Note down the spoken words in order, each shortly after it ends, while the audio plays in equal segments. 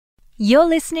You're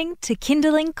listening to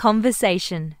Kindling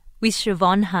Conversation with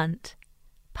Siobhan Hunt,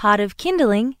 part of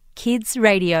Kindling Kids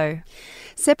Radio.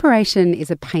 Separation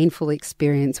is a painful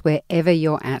experience wherever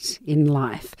you're at in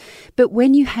life. But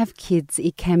when you have kids,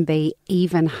 it can be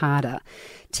even harder.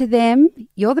 To them,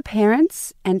 you're the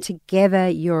parents, and together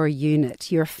you're a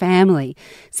unit, you're a family.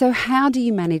 So how do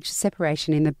you manage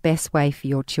separation in the best way for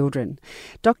your children?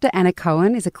 Dr. Anna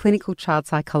Cohen is a clinical child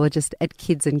psychologist at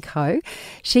Kids & Co.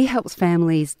 She helps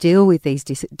families deal with these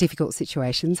difficult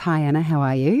situations. Hi, Anna, how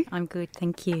are you? I'm good,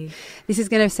 thank you. This is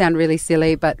going to sound really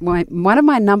silly, but one of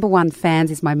my number one fans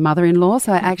is my mother-in-law,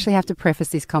 so I actually have to preface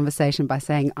this conversation by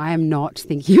saying I am not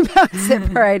thinking about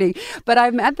separating, but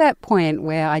I'm at that point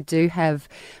where I do have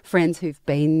friends who've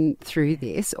been through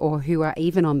this or who are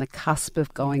even on the cusp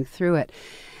of going through it.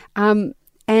 And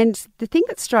the thing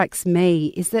that strikes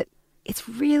me is that it's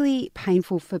really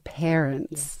painful for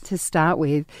parents to start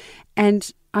with.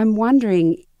 And I'm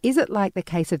wondering, is it like the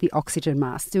case of the oxygen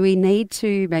mask? Do we need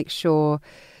to make sure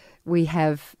we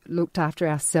have looked after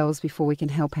ourselves before we can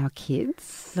help our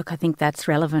kids? Look, I think that's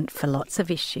relevant for lots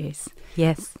of issues.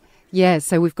 Yes. Yeah,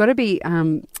 so we've got to be...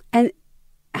 And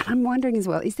I'm wondering as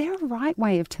well, is there a right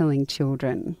way of telling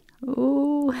children?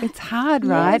 Ooh. It's hard,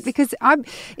 right? Yes. Because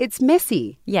it's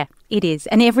messy. Yeah, it is.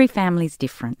 And every family's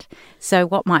different. So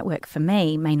what might work for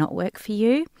me may not work for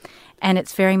you. And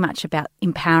it's very much about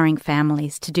empowering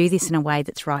families to do this in a way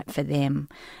that's right for them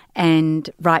and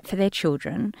right for their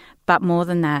children. But more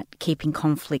than that, keeping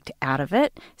conflict out of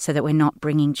it so that we're not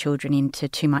bringing children into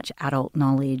too much adult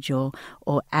knowledge or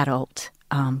adult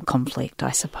conflict,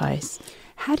 I suppose.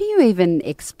 How do you even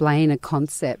explain a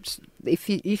concept? If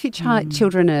your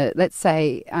children are, let's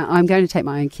say, I'm going to take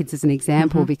my own kids as an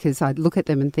example because I look at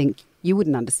them and think, you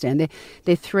wouldn't understand.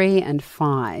 They're 3 and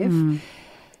 5.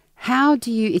 How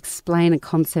do you explain a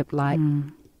concept like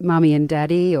mummy and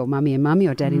daddy or mummy and mummy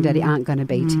or daddy and daddy aren't going to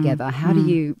be together? How do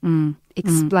you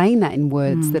explain that in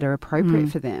words that are appropriate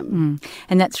for them?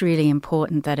 And that's really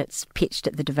important that it's pitched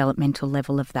at the developmental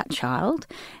level of that child.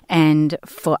 And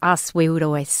for us, we would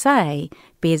always say,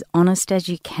 be as honest as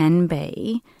you can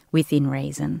be within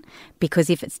reason. Because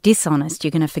if it's dishonest, you're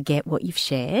going to forget what you've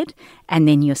shared and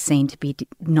then you're seen to be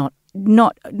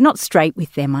not straight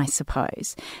with them, I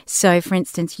suppose. So, for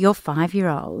instance, your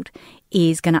 5-year-old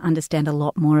is going to understand a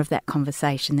lot more of that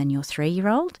conversation than your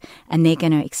 3-year-old, and they're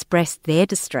going to express their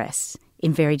distress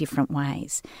in very different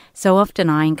ways. So often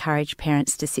I encourage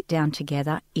parents to sit down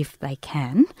together, if they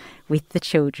can, with the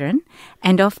children,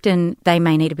 and often they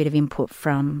may need a bit of input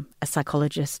from a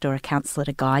psychologist or a counsellor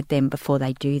to guide them before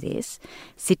they do this.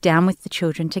 Sit down with the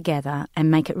children together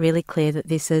and make it really clear that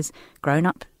this is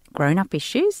grown-up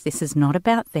issues. This is not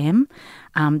about them,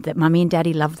 that mummy and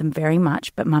daddy love them very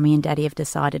much, but mummy and daddy have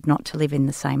decided not to live in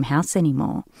the same house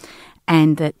anymore,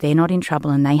 and that they're not in trouble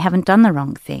and they haven't done the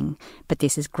wrong thing, but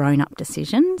this is grown-up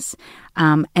decisions.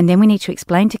 And then we need to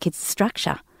explain to kids the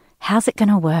structure. How's it going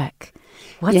to work?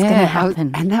 What's going to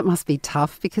happen? And that must be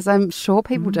tough because I'm sure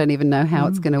people don't even know how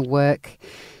it's going to work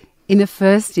in the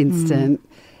first instance,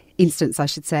 I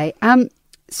should say.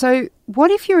 So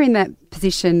what if you're in that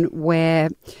position where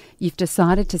you've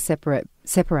decided to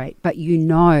separate, but you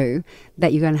know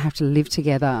that you're going to have to live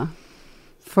together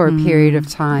for a period of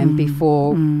time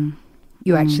before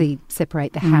you actually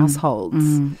separate the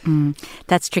households?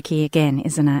 That's tricky again,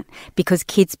 isn't it? Because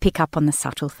kids pick up on the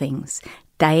subtle things.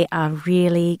 They are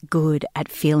really good at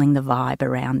feeling the vibe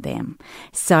around them.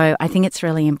 So I think it's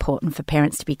really important for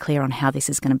parents to be clear on how this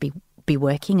is going to be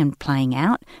working and playing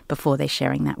out before they're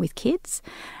sharing that with kids.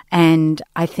 And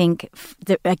I think,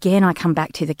 again, I come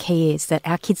back to the key is that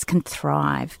our kids can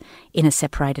thrive in a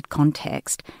separated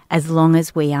context as long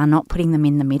as we are not putting them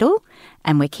in the middle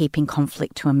and we're keeping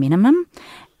conflict to a minimum.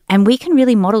 And we can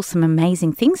really model some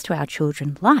amazing things to our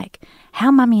children, like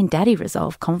how mummy and daddy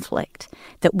resolve conflict,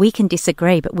 that we can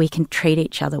disagree, but we can treat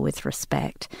each other with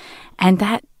respect. And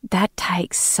that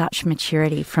takes such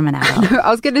maturity from an adult. I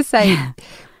was going to say... Yeah.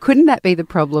 Couldn't that be the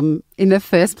problem in the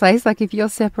first place? Like if you're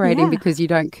separating because you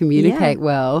don't communicate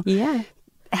well,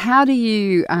 how do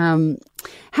you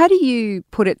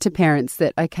put it to parents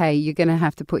that, okay, you're going to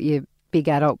have to put your big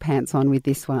adult pants on with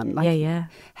this one?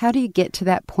 How do you get to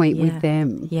that point with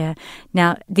them? Yeah.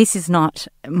 Now, this is not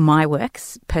my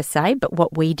works per se, but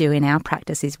what we do in our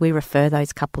practice is we refer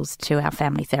those couples to our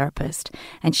family therapist,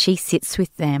 and she sits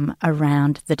with them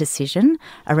around the decision,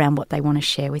 around what they want to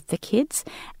share with the kids.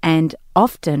 And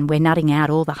often we're nutting out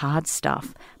all the hard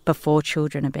stuff before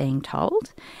children are being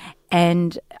told.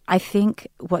 And I think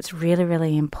what's really,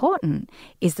 really important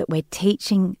is that we're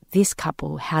teaching this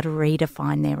couple how to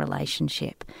redefine their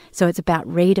relationship. So it's about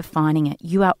redefining it.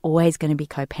 You are always going to be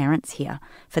co-parents here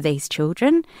for these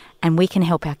children, and we can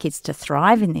help our kids to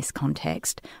thrive in this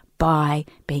context by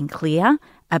being clear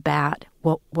about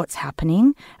what's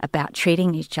happening, about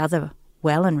treating each other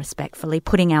well and respectfully,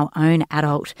 putting our own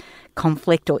adult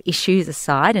conflict or issues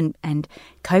aside and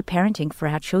co-parenting for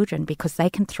our children, because they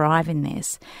can thrive in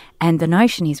this. And the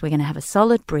notion is we're going to have a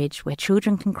solid bridge where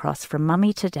children can cross from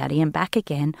mummy to daddy and back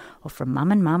again, or from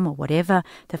mum and mum, or whatever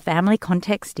the family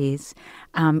context is,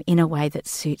 in a way that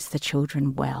suits the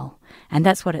children well. And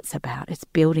that's what it's about. It's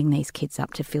building these kids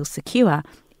up to feel secure,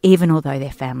 even although their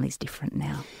family's different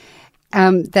now.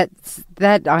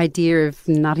 That idea of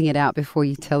nutting it out before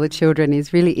you tell the children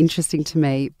is really interesting to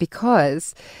me,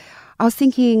 because I was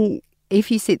thinking, if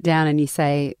you sit down and you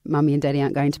say, Mummy and Daddy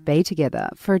aren't going to be together,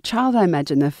 for a child, I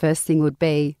imagine the first thing would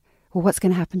be, well, what's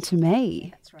going to happen to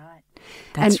me? That's right.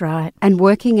 That's right. And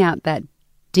working out that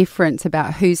difference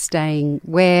about who's staying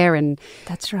where and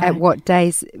that's right. at what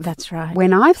days. That's right.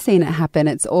 When I've seen it happen,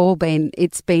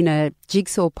 it's been a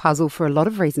jigsaw puzzle for a lot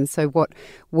of reasons. So what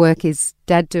work is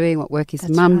Dad doing, what work is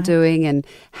Mum doing, and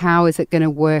how is it going to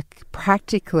work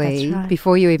practically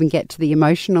before you even get to the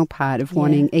emotional part of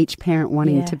wanting each parent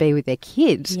wanting to be with their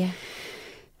kids. Yeah.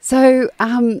 So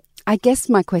I guess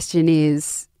my question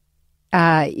is,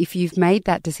 if you've made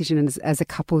that decision as a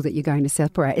couple that you're going to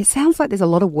separate, it sounds like there's a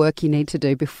lot of work you need to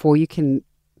do before you can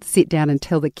sit down and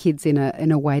tell the kids in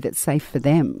a way that's safe for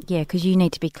them. Yeah, because you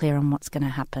need to be clear on what's going to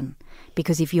happen.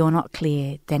 Because if you're not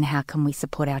clear, then how can we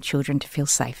support our children to feel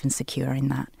safe and secure in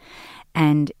that?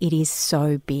 And it is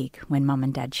so big when mum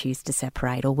and dad choose to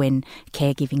separate, or when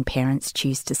caregiving parents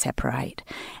choose to separate.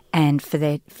 And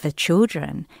for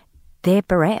children, they're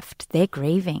bereft, they're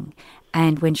grieving.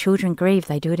 And when children grieve,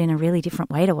 they do it in a really different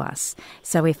way to us.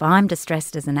 So if I'm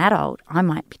distressed as an adult, I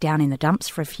might be down in the dumps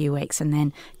for a few weeks and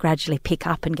then gradually pick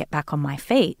up and get back on my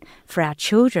feet. For our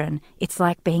children, it's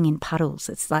like being in puddles.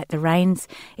 It's like the rain's,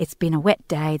 it's been a wet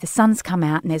day, the sun's come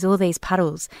out and there's all these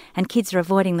puddles, and kids are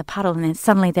avoiding the puddle, and then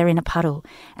suddenly they're in a puddle.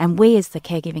 And we as the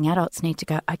caregiving adults need to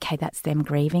go, okay, that's them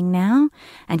grieving now,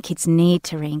 and kids need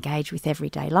to re-engage with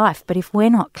everyday life. But if we're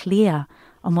not clear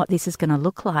on what this is going to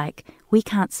look like, we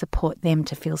can't support them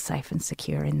to feel safe and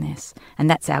secure in this. And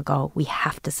that's our goal. We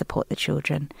have to support the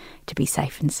children to be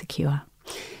safe and secure.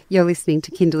 You're listening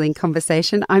to Kindling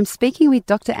Conversation. I'm speaking with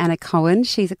Dr. Anna Cohen.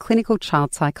 She's a clinical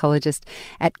child psychologist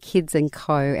at Kids &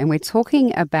 Co. And we're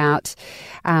talking about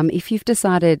if you've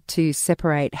decided to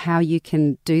separate, how you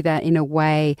can do that in a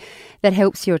way that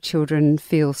helps your children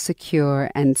feel secure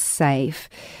and safe.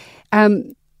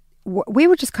 We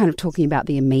were just kind of talking about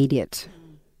the immediate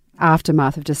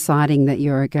aftermath of deciding that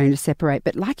you're going to separate.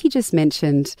 But like you just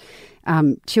mentioned,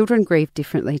 children grieve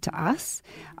differently to us.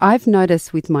 I've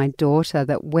noticed with my daughter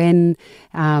that when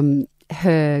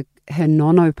her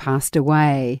nono passed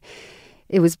away,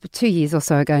 it was 2 years or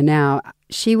so ago now,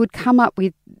 she would come up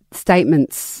with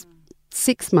statements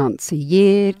 6 months, a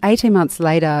year, 18 months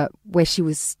later, where she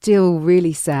was still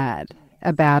really sad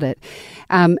about it.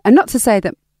 And not to say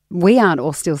that we aren't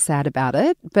all still sad about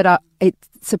it, but it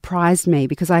surprised me,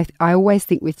 because I always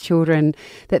think with children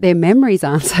that their memories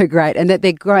aren't so great and that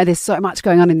there's so much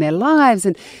going on in their lives.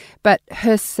 But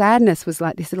her sadness was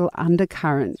like this little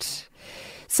undercurrent.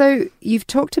 So you've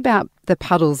talked about the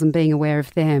puddles and being aware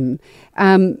of them.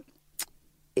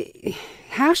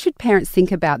 How should parents think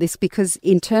about this? Because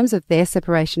in terms of their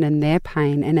separation and their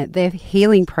pain and at their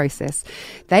healing process,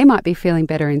 they might be feeling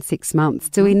better in 6 months.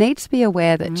 Do we need to be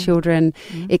aware that children,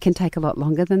 it can take a lot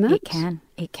longer than that? It can.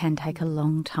 It can take a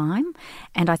long time.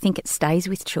 And I think it stays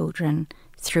with children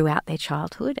throughout their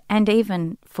childhood, and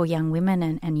even for young women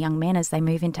and young men as they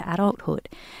move into adulthood.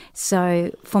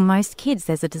 So for most kids,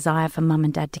 there's a desire for mum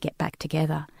and dad to get back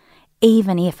together,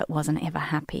 even if it wasn't ever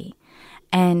happy.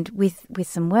 And with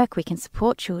some work, we can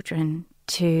support children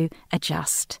to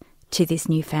adjust to this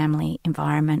new family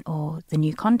environment or the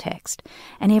new context.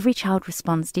 And every child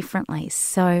responds differently.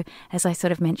 So, as I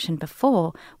sort of mentioned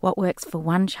before, what works for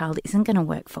one child isn't going to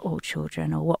work for all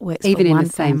children, or what works even for one in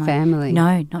the same family.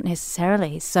 No, not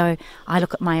necessarily. So I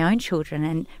look at my own children,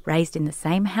 and raised in the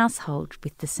same household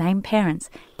with the same parents,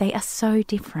 they are so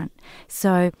different.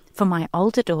 So for my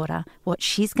older daughter, what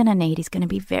she's going to need is going to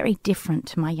be very different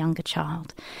to my younger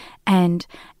child. And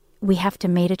we have to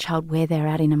meet a child where they're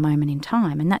at in a moment in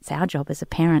time, and that's our job as a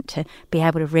parent, to be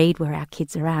able to read where our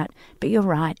kids are at. But you're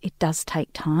right, it does take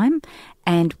time,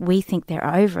 and we think they're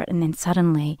over it, and then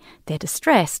suddenly they're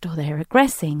distressed, or they're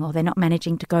aggressing, or they're not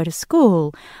managing to go to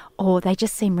school, or they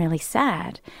just seem really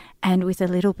sad. And with a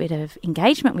little bit of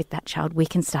engagement with that child, we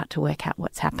can start to work out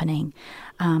what's happening.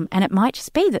 And it might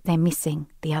just be that they're missing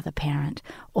the other parent,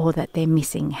 or that they're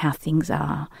missing how things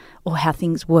are, or how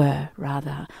things were,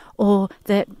 rather. Or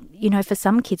that, for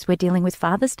some kids, we're dealing with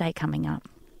Father's Day coming up.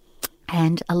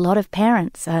 And a lot of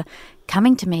parents are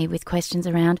coming to me with questions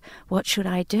around, what should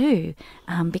I do?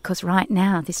 Because right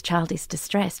now this child is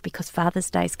distressed because Father's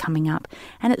Day is coming up.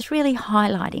 And it's really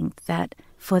highlighting that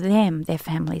for them, their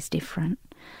family is different.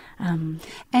 And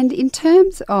in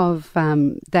terms of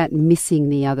that missing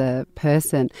the other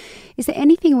person, is there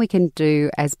anything we can do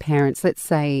as parents? Let's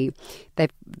say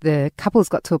the couple's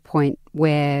got to a point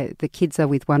where the kids are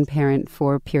with one parent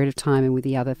for a period of time and with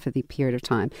the other for the period of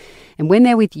time. And when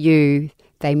they're with you,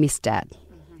 they miss Dad.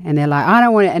 And they're like, I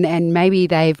don't want to, and maybe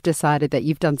they've decided that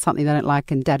you've done something they don't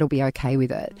like and Dad will be okay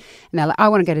with it. And they're like, I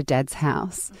want to go to Dad's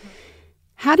house.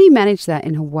 How do you manage that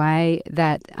in a way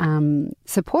that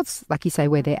supports, like you say,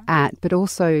 where they're at, but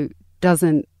also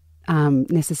doesn't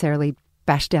necessarily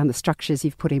bash down the structures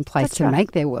you've put in place to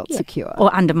make their world secure?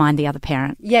 Or undermine the other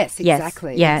parent. Yes,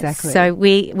 exactly. Yes. Exactly. So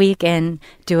we again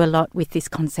do a lot with this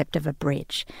concept of a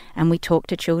bridge, and we talk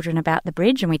to children about the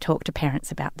bridge and we talk to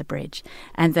parents about the bridge.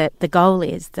 And that the goal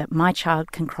is that my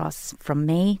child can cross from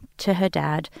me to her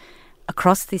dad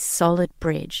across this solid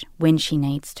bridge when she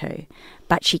needs to.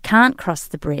 But she can't cross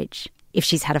the bridge if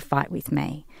she's had a fight with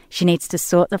me. She needs to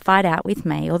sort the fight out with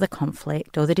me, or the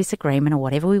conflict or the disagreement or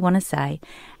whatever we want to say.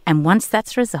 And once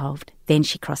that's resolved, then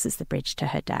she crosses the bridge to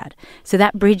her dad. So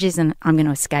that bridge isn't, I'm going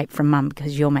to escape from Mum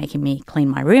because you're making me clean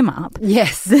my room up.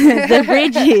 Yes. The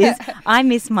bridge is, I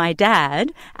miss my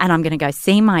dad and I'm going to go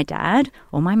see my dad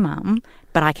or my mum,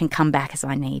 but I can come back as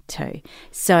I need to.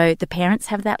 So the parents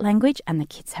have that language and the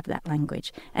kids have that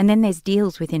language. And then there's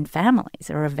deals within families,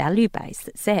 or a value base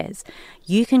that says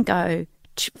you can go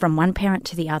from one parent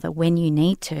to the other when you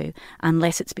need to,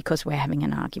 unless it's because we're having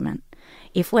an argument.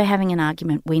 If we're having an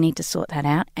argument, we need to sort that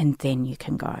out and then you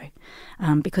can go.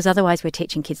 Because otherwise we're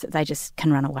teaching kids that they just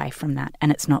can run away from that,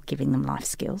 and it's not giving them life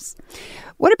skills.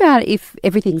 What about if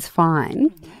everything's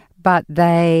fine, but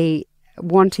they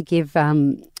want to give...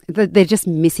 they're just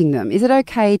missing them. Is it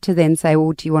okay to then say,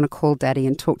 well, do you want to call Daddy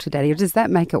and talk to Daddy, or does that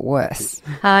make it worse?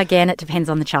 Again, it depends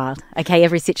on the child. Okay,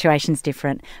 every situation's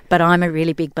different. But I'm a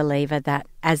really big believer that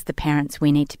as the parents,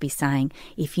 we need to be saying,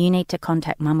 if you need to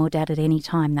contact Mum or Dad at any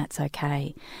time, that's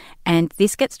okay. And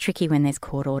this gets tricky when there's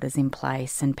court orders in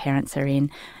place and parents are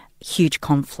in huge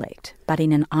conflict. But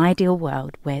in an ideal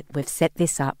world where we've set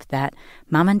this up that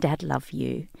Mum and Dad love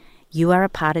you, you are a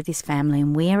part of this family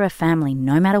and we are a family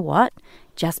no matter what.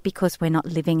 Just because we're not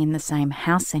living in the same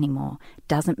house anymore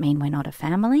doesn't mean we're not a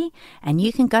family, and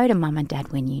you can go to Mum and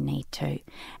Dad when you need to,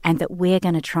 and that we're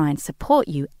going to try and support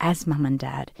you as Mum and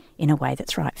Dad in a way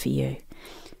that's right for you.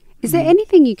 Is there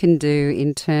anything you can do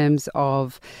in terms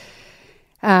of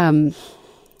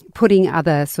putting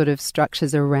other sort of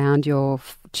structures around your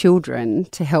children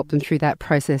to help them through that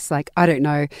process? Like, I don't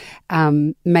know,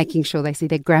 making sure they see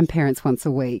their grandparents once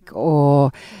a week,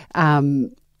 or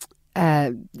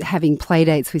having play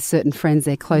dates with certain friends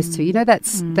they're close to.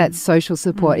 That's social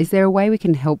support. Is there a way we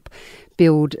can help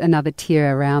build another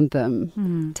tier around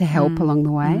them to help along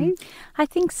the way? I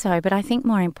think so, but I think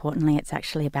more importantly it's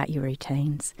actually about your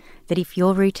routines. That if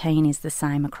your routine is the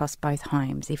same across both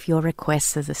homes, if your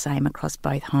requests are the same across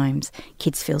both homes,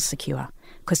 kids feel secure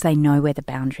because they know where the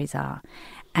boundaries are.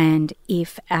 And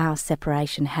if our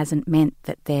separation hasn't meant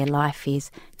that their life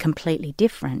is completely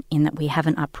different, in that we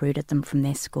haven't uprooted them from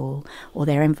their school or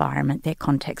their environment, their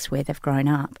context where they've grown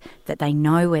up, that they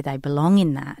know where they belong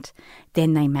in that,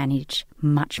 then they manage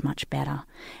much, much better.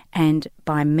 And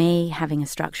by me having a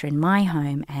structure in my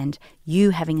home and you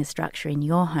having a structure in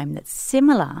your home that's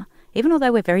similar, even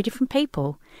although we're very different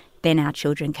people, then our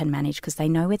children can manage because they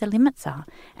know where the limits are.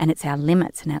 And it's our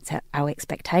limits and it's our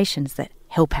expectations that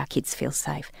help our kids feel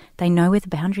safe. They know where the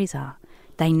boundaries are.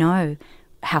 They know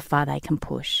how far they can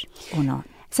push or not.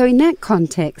 So in that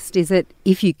context, is it,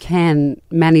 if you can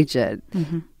manage it,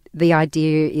 the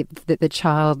idea that the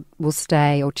child will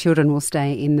stay or children will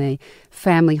stay in the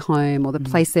family home or the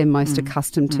place they're most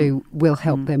accustomed to will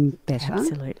help them better?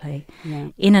 Absolutely. Yeah.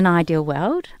 In an ideal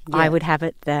world, I would have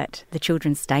it that the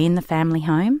children stay in the family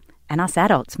home and us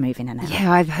adults move in and out.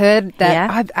 Yeah, I've heard that. Yeah.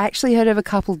 I've actually heard of a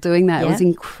couple doing that. Yeah. It was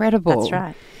incredible. That's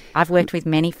right. I've worked with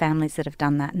many families that have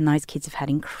done that, and those kids have had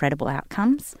incredible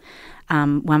outcomes.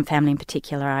 One family in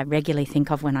particular I regularly think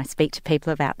of when I speak to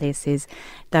people about this is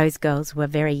those girls were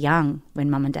very young when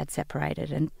mum and dad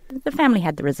separated, and the family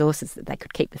had the resources that they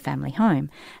could keep the family home.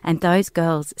 And those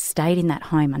girls stayed in that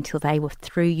home until they were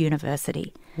through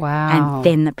university. Wow. And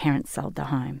then the parents sold the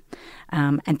home.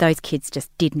 And those kids just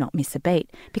did not miss a beat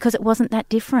because it wasn't that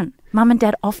different. Mum and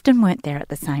dad often weren't there at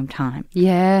the same time.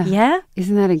 Yeah. Yeah?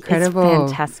 Isn't that incredible?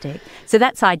 It's fantastic. So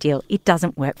that's ideal. It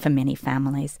doesn't work for many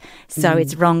families. So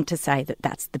it's wrong to say that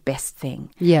that's the best thing.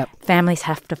 Yep. Families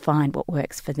have to find what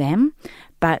works for them.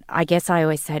 But I guess I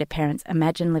always say to parents,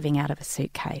 imagine living out of a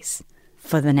suitcase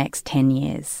for the next 10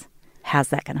 years. How's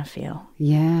that going to feel?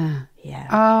 Yeah. Yeah.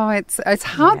 Oh, it's a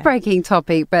heartbreaking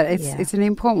topic, but it's an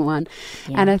important one.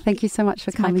 Yeah. Anna, thank you so much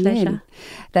for coming in.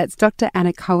 That's Dr.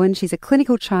 Anna Cohen. She's a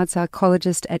clinical child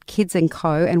psychologist at Kids &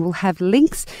 Co, and we'll have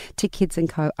links to Kids &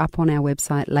 Co up on our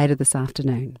website later this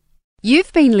afternoon.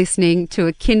 You've been listening to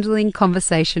a Kindling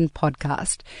Conversation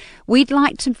podcast. We'd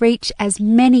like to reach as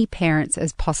many parents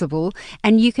as possible,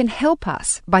 and you can help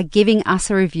us by giving us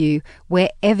a review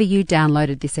wherever you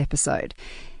downloaded this episode.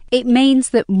 It means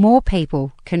that more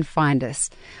people can find us.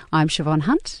 I'm Siobhan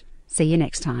Hunt. See you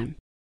next time.